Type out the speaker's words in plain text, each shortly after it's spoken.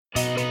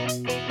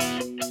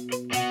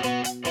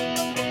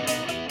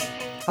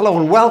Hello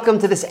and welcome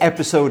to this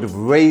episode of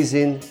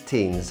Raising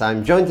Teens.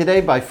 I'm joined today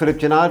by Philip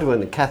Gennaro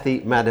and Kathy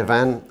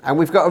Madavan, and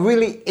we've got a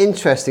really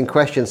interesting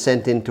question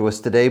sent in to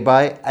us today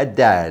by a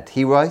dad.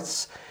 He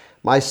writes,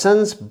 "My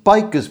son's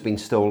bike has been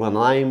stolen and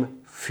I'm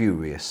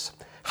furious.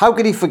 How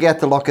could he forget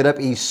to lock it up?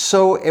 He's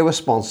so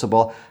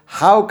irresponsible.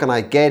 How can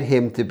I get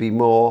him to be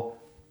more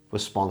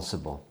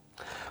responsible?"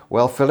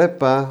 Well,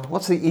 Philip,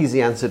 what's the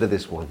easy answer to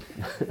this one?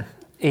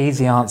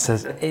 Easy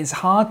answers. It's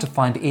hard to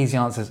find easy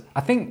answers.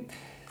 I think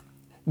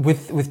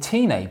with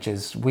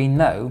teenagers, we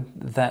know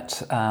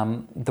that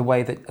the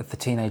way that the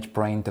teenage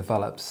brain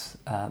develops,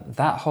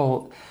 that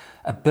whole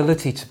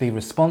ability to be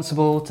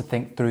responsible, to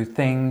think through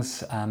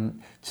things,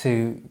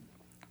 to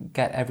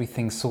get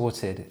everything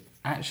sorted,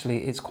 actually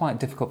it's quite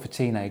difficult for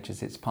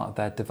teenagers. It's part of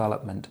their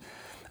development.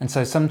 And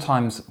so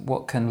sometimes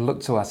what can look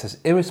to us as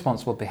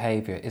irresponsible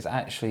behaviour is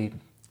actually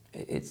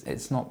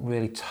it's not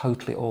really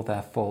totally all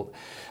their fault.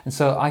 And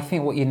so I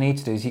think what you need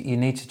to do is you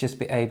need to just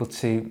be able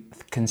to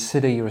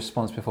consider your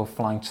response before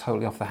flying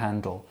totally off the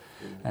handle.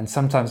 And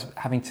sometimes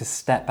having to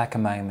step back a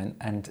moment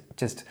and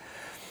just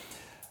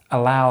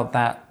allow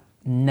that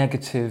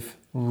negative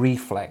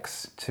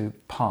reflex to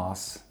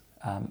pass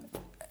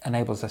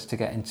enables us to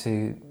get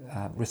into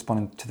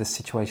responding to the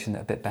situation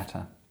a bit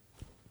better.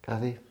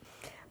 Kathy?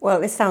 Well,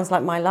 this sounds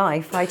like my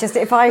life.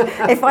 If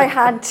I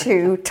had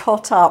to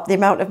tot up the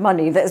amount of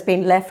money that has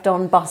been left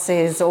on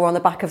buses or on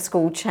the back of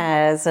school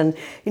chairs, and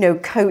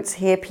coats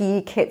here,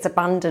 PE kits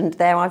abandoned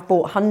there. I've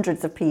bought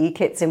hundreds of PE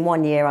kits in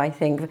 1 year, I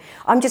think.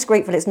 I'm just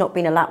grateful it's not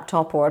been a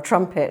laptop or a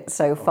trumpet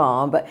so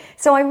far. But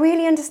so I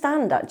really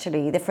understand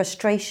actually the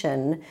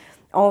frustration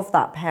of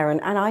that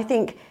parent, and I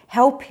think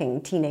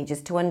helping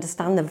teenagers to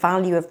understand the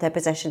value of their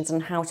possessions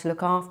and how to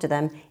look after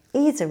them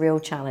is a real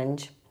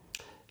challenge.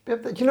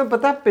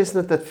 But that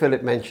business that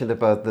Philip mentioned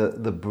about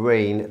the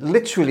brain,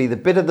 literally the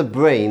bit of the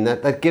brain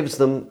that gives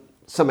them,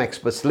 some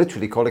experts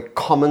literally call it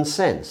common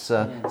sense,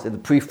 so the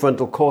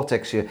prefrontal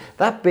cortex here,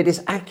 that bit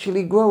is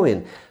actually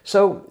growing.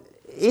 So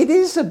it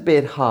is a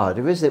bit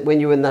harder, isn't it, when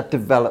you're in that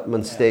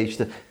development stage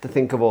to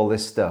think of all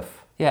this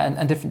stuff? Yeah,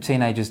 and different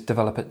teenagers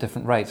develop at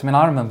different rates. I mean,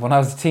 I remember when I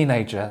was a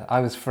teenager,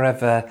 I was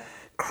forever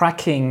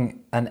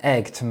cracking an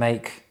egg to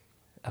make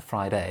a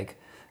fried egg,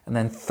 and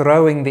then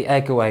throwing the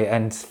egg away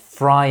and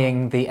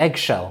frying the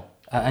eggshell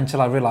until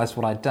I realised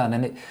what I'd done.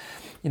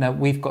 And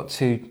we've got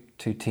two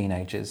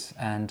teenagers,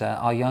 and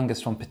our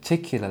youngest one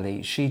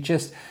particularly,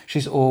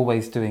 she's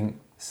always doing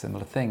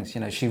similar things.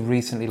 She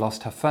recently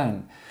lost her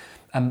phone.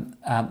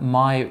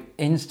 My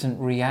instant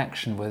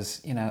reaction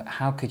was,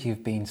 how could you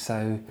have been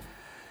so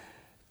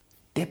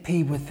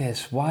dippy with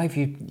this? Why have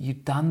you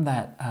done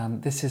that?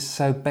 This is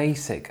so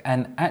basic.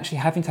 And actually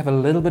having to have a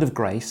little bit of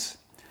grace,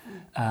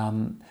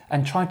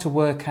 and try to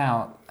work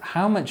out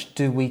how much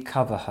do we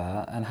cover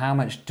her and how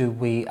much do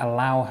we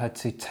allow her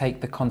to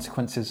take the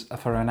consequences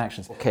of her own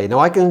actions. Okay, now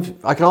I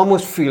can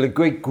almost feel a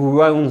great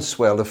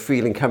groundswell of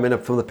feeling coming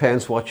up from the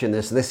parents watching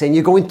this, and they're saying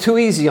you're going too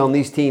easy on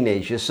these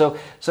teenagers. So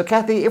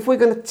Kathy, if we're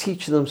going to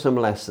teach them some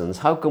lessons,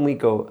 how can we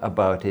go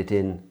about it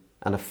in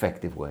an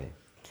effective way?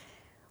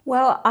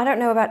 Well, I don't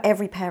know about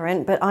every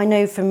parent, but I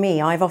know for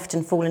me, I've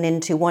often fallen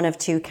into one of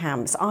two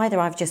camps. Either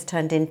I've just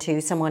turned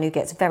into someone who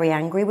gets very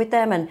angry with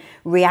them and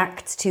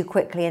reacts too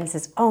quickly and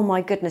says, oh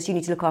my goodness, you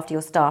need to look after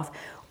your staff.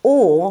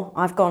 Or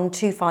I've gone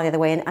too far the other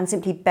way and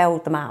simply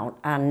bailed them out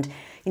and,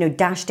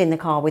 dashed in the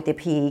car with their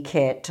PE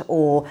kit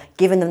or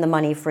given them the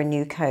money for a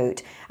new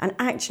coat. And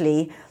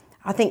actually,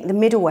 I think the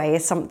middle way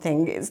is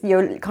something,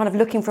 you're kind of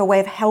looking for a way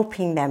of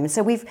helping them.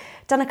 So we've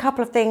done a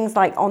couple of things,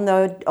 like on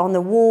the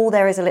wall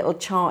there is a little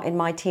chart in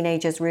my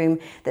teenager's room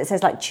that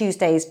says like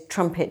Tuesday's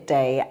trumpet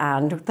day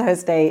and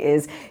Thursday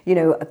is,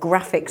 a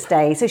graphics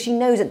day. So she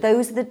knows that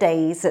those are the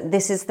days that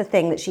this is the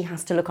thing that she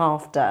has to look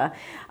after.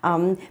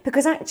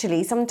 Because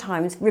actually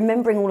sometimes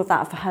remembering all of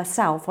that for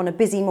herself on a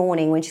busy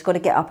morning when she's got to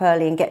get up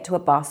early and get to a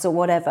bus or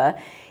whatever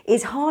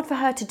is hard for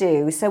her to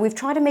do. So we've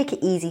tried to make it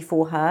easy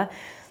for her.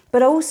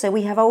 But also,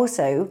 we have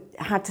also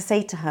had to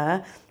say to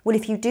her, well,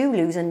 if you do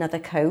lose another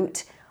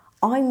coat,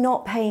 I'm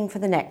not paying for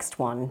the next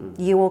one.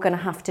 You are going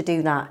to have to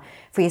do that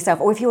for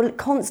yourself. Or if you're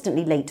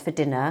constantly late for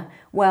dinner,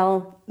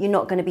 well, you're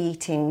not going to be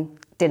eating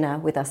dinner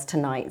with us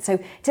tonight. So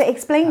to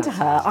explain to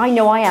her, I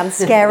know I am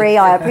scary,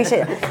 I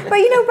appreciate it.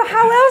 But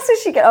how else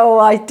is she going? Oh,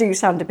 I do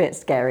sound a bit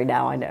scary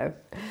now, I know.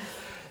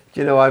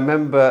 I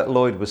remember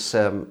Lloyd was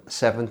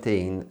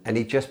 17 and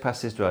he just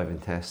passed his driving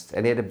test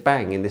and he had a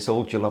bang in this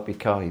old jalopy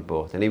car he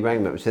bought, and he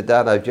rang me up and said,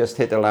 Dad, I've just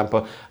hit a lamp.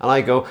 And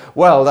I go,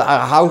 well,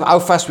 how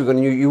fast are we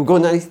going to, you were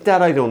going, and he said,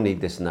 Dad, I don't need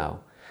this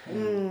now.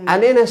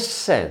 And in a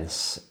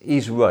sense,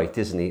 he's right,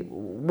 isn't he?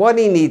 What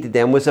he needed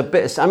then was a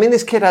bit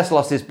this kid has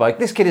lost his bike.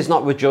 This kid is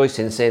not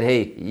rejoicing saying,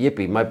 hey,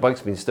 yippee, my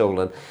bike's been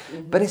stolen.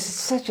 But it's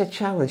such a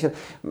challenge.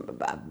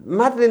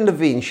 Madeline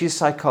Levine, she's a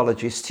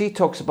psychologist. She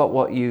talks about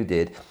what you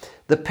did.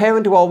 The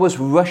parent who always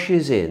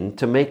rushes in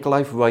to make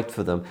life right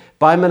for them,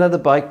 buy them another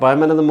bike, buy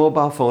them another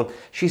mobile phone,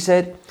 she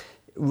said,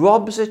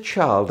 robs a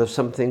child of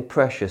something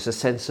precious, a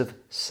sense of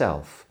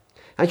self.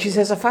 And she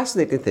says a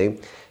fascinating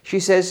thing. She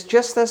says,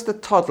 just as the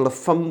toddler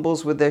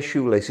fumbles with their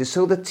shoelaces,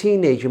 so the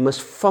teenager must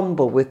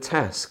fumble with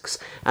tasks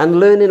and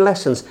learning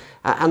lessons.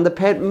 And the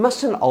parent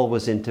mustn't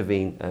always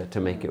intervene to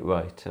make it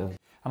right.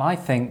 And I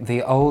think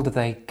the older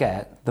they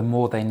get, the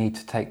more they need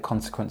to take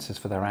consequences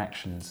for their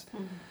actions.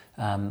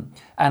 And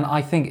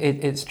I think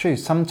it's true.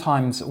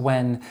 Sometimes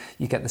when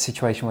you get the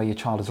situation where your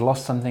child has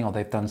lost something or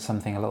they've done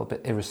something a little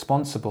bit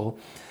irresponsible,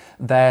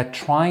 they're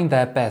trying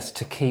their best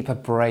to keep a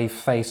brave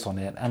face on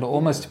it and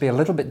almost to be a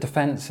little bit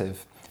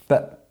defensive,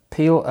 but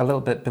peel a little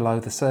bit below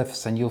the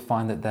surface and you'll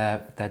find that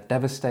they're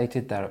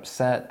devastated, they're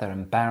upset, they're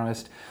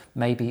embarrassed.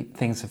 Maybe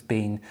things have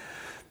been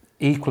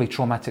equally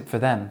traumatic for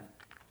them.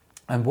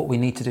 And what we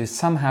need to do is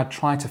somehow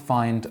try to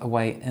find a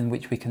way in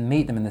which we can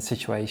meet them in the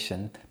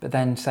situation, but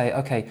then say,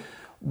 okay,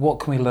 what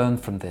can we learn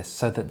from this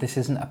so that this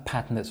isn't a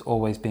pattern that's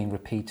always being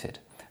repeated?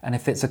 And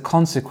if it's a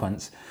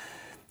consequence,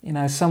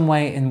 some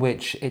way in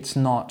which it's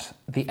not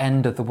the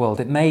end of the world.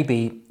 It may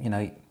be,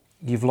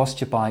 you've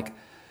lost your bike.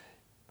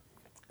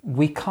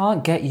 We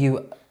can't get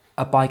you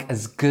a bike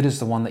as good as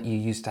the one that you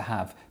used to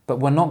have, but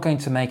we're not going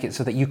to make it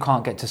so that you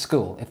can't get to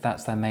school if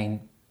that's their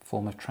main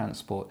form of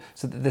transport.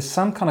 So there's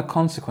some kind of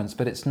consequence,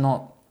 but it's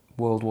not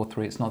World War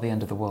III, it's not the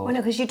end of the world. Well,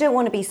 no, because you don't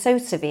want to be so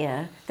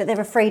severe that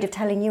they're afraid of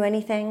telling you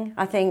anything.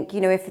 I think,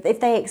 if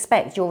they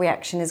expect your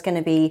reaction is going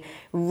to be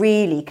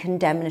really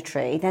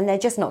condemnatory, then they're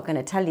just not going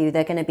to tell you.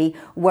 They're going to be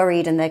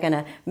worried and they're going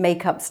to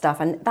make up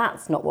stuff. And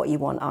that's not what you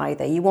want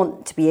either. You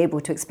want to be able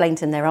to explain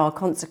to them there are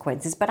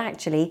consequences, but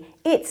actually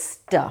it's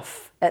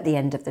stuff at the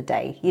end of the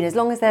day. As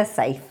long as they're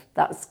safe,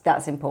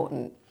 that's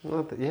important.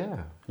 Well,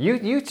 yeah.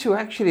 You two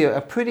actually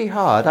are pretty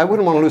hard. I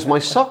wouldn't want to lose my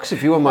socks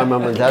if you were my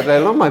mum and dad,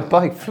 let alone my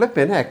bike.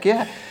 Flipping heck,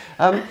 yeah.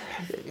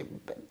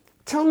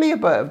 Tell me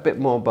a bit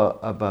more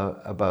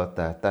about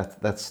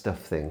that stuff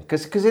thing.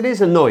 Because it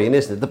is annoying,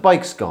 isn't it? The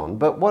bike's gone,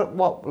 but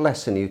what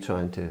lesson are you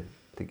trying to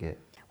get?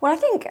 Well, I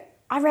think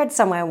I read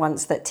somewhere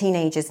once that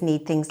teenagers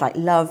need things like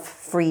love,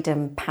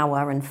 freedom,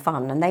 power and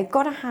fun. And they've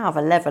got to have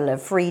a level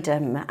of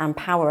freedom and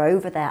power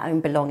over their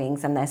own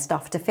belongings and their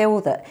stuff to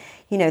feel that,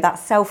 that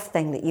self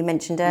thing that you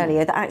mentioned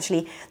earlier,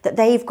 that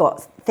they've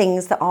got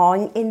things that are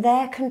in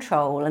their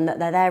control and that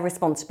they're their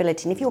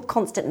responsibility. And if you're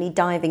constantly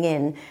diving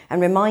in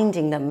and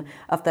reminding them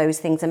of those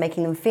things and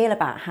making them feel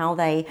about how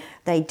they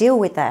deal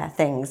with their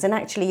things, then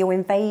actually you're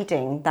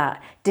invading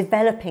that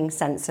developing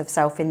sense of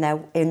self in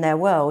their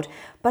world.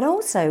 But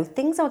also,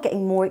 things are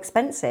getting more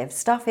expensive.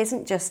 Stuff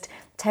isn't just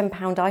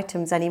 £10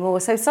 items anymore.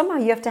 So somehow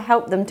you have to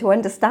help them to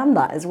understand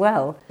that as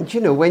well.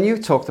 And when you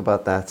talked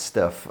about that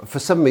stuff, for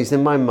some reason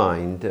in my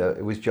mind,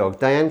 it was jogged.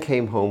 Diane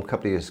came home a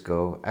couple of years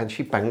ago and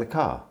she banged the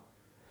car.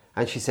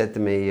 And she said to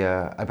me,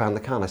 I banged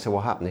the car. And I said,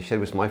 what happened? She said,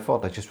 it was my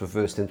fault. I just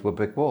reversed into a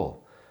brick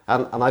wall.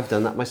 And I've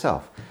done that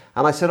myself.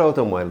 And I said, oh,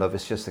 don't worry, love,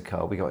 it's just a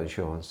car. We got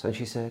insurance. And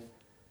she said,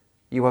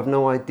 you have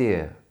no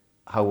idea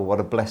what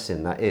a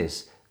blessing that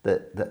is.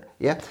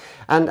 Yeah.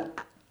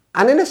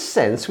 And in a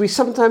sense, we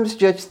sometimes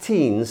judge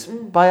teens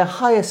by a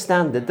higher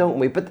standard, don't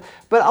we? But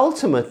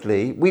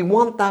ultimately, we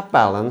want that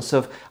balance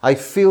of, I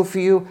feel for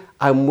you,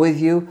 I'm with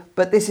you,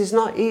 but this is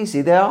not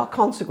easy. There are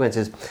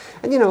consequences.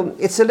 And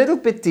it's a little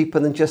bit deeper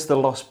than just the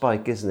lost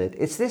bike, isn't it?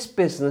 It's this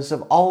business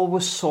of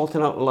always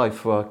sorting out life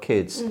for our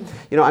kids.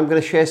 I'm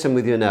going to share some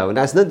with you now, and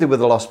it has nothing to do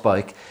with the lost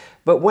bike.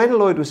 But when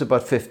Lloyd was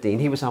about 15,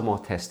 he was on more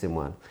testing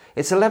one.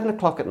 It's 11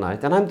 o'clock at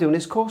night, and I'm doing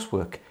his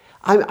coursework.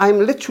 I'm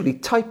literally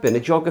typing a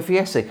geography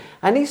essay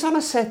and he's on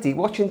a settee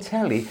watching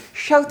telly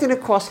shouting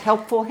across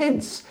helpful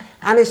hints,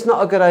 and it's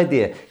not a good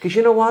idea, because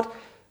you know what,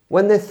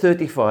 when they're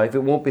 35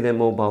 it won't be their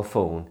mobile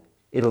phone,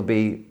 it'll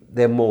be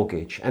their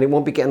mortgage, and it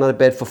won't be getting out of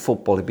bed for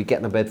football, it'll be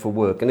getting out of bed for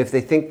work. And if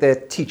they think their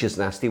teacher's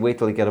nasty, wait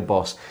till they get a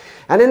boss.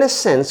 And in a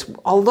sense,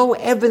 although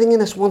everything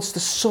in us wants to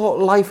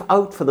sort life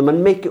out for them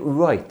and make it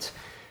right,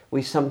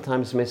 we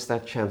sometimes miss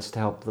that chance to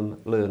help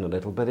them learn a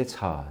little, but it's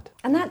hard.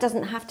 And that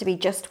doesn't have to be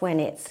just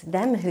when it's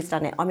them who's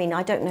done it. I mean,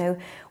 I don't know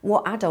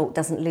what adult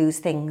doesn't lose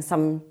things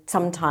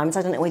sometimes.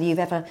 I don't know whether you've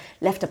ever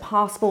left a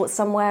passport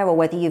somewhere or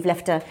whether you've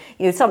left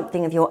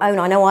something of your own.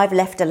 I know I've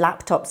left a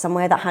laptop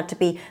somewhere that had to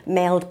be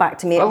mailed back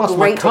to me at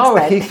great expense. I lost my car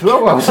at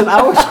Heathrow. I was an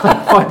hour trying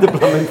to find the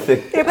blooming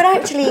thing. Yeah, but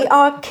actually,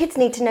 our kids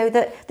need to know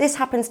that this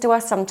happens to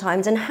us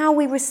sometimes, and how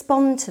we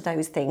respond to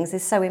those things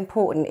is so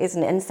important,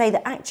 isn't it? And say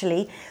that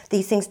actually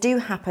these things do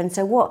happen.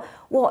 So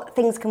what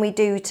things can we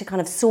do to kind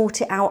of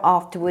sort it out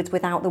afterwards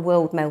without the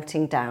world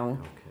melting down?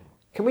 Okay.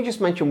 Can we just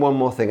mention one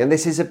more thing? And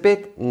this is a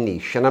bit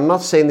niche, and I'm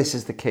not saying this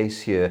is the case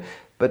here,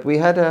 but we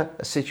had a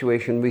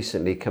situation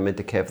recently come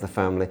into care for the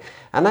family,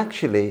 and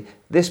actually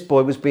this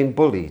boy was being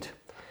bullied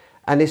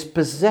and his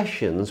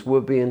possessions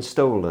were being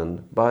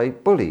stolen by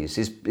bullies.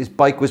 His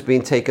bike was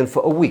being taken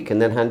for a week and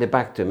then handed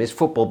back to him. His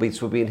football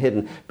boots were being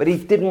hidden, but he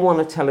didn't want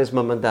to tell his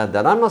mum and dad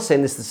that. I'm not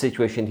saying this is the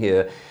situation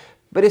here,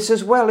 but it's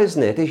as well,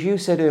 isn't it, as you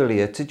said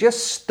earlier, to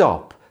just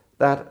stop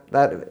that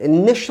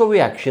initial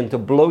reaction to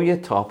blow your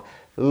top,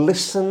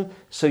 listen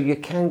so you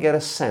can get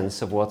a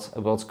sense of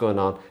what's going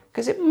on,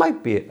 because it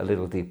might be a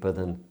little deeper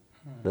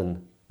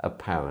than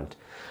apparent.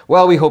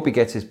 Well, we hope he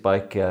gets his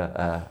bike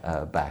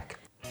back.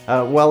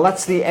 Well,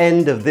 that's the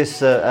end of this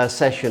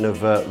session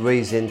of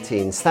Raising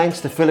Teens.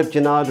 Thanks to Philip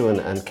Gennaro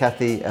and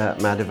Kathy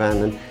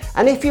Madhavan.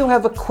 And if you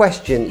have a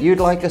question you'd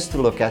like us to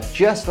look at,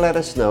 just let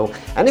us know.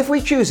 And if we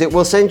choose it,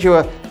 we'll send you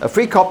a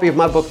free copy of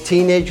my book,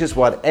 Teenagers,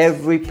 What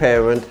Every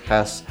Parent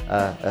Has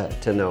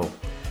to Know.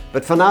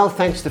 But for now,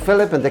 thanks to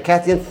Philip and to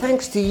Kathy, and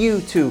thanks to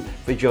you too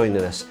for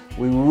joining us.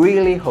 We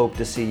really hope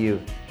to see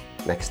you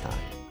next time.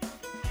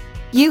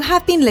 You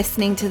have been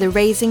listening to the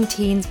Raising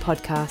Teens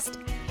podcast.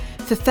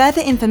 For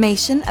further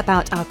information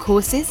about our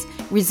courses,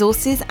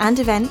 resources and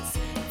events,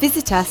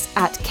 visit us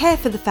at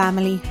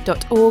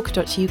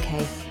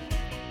careforthefamily.org.uk.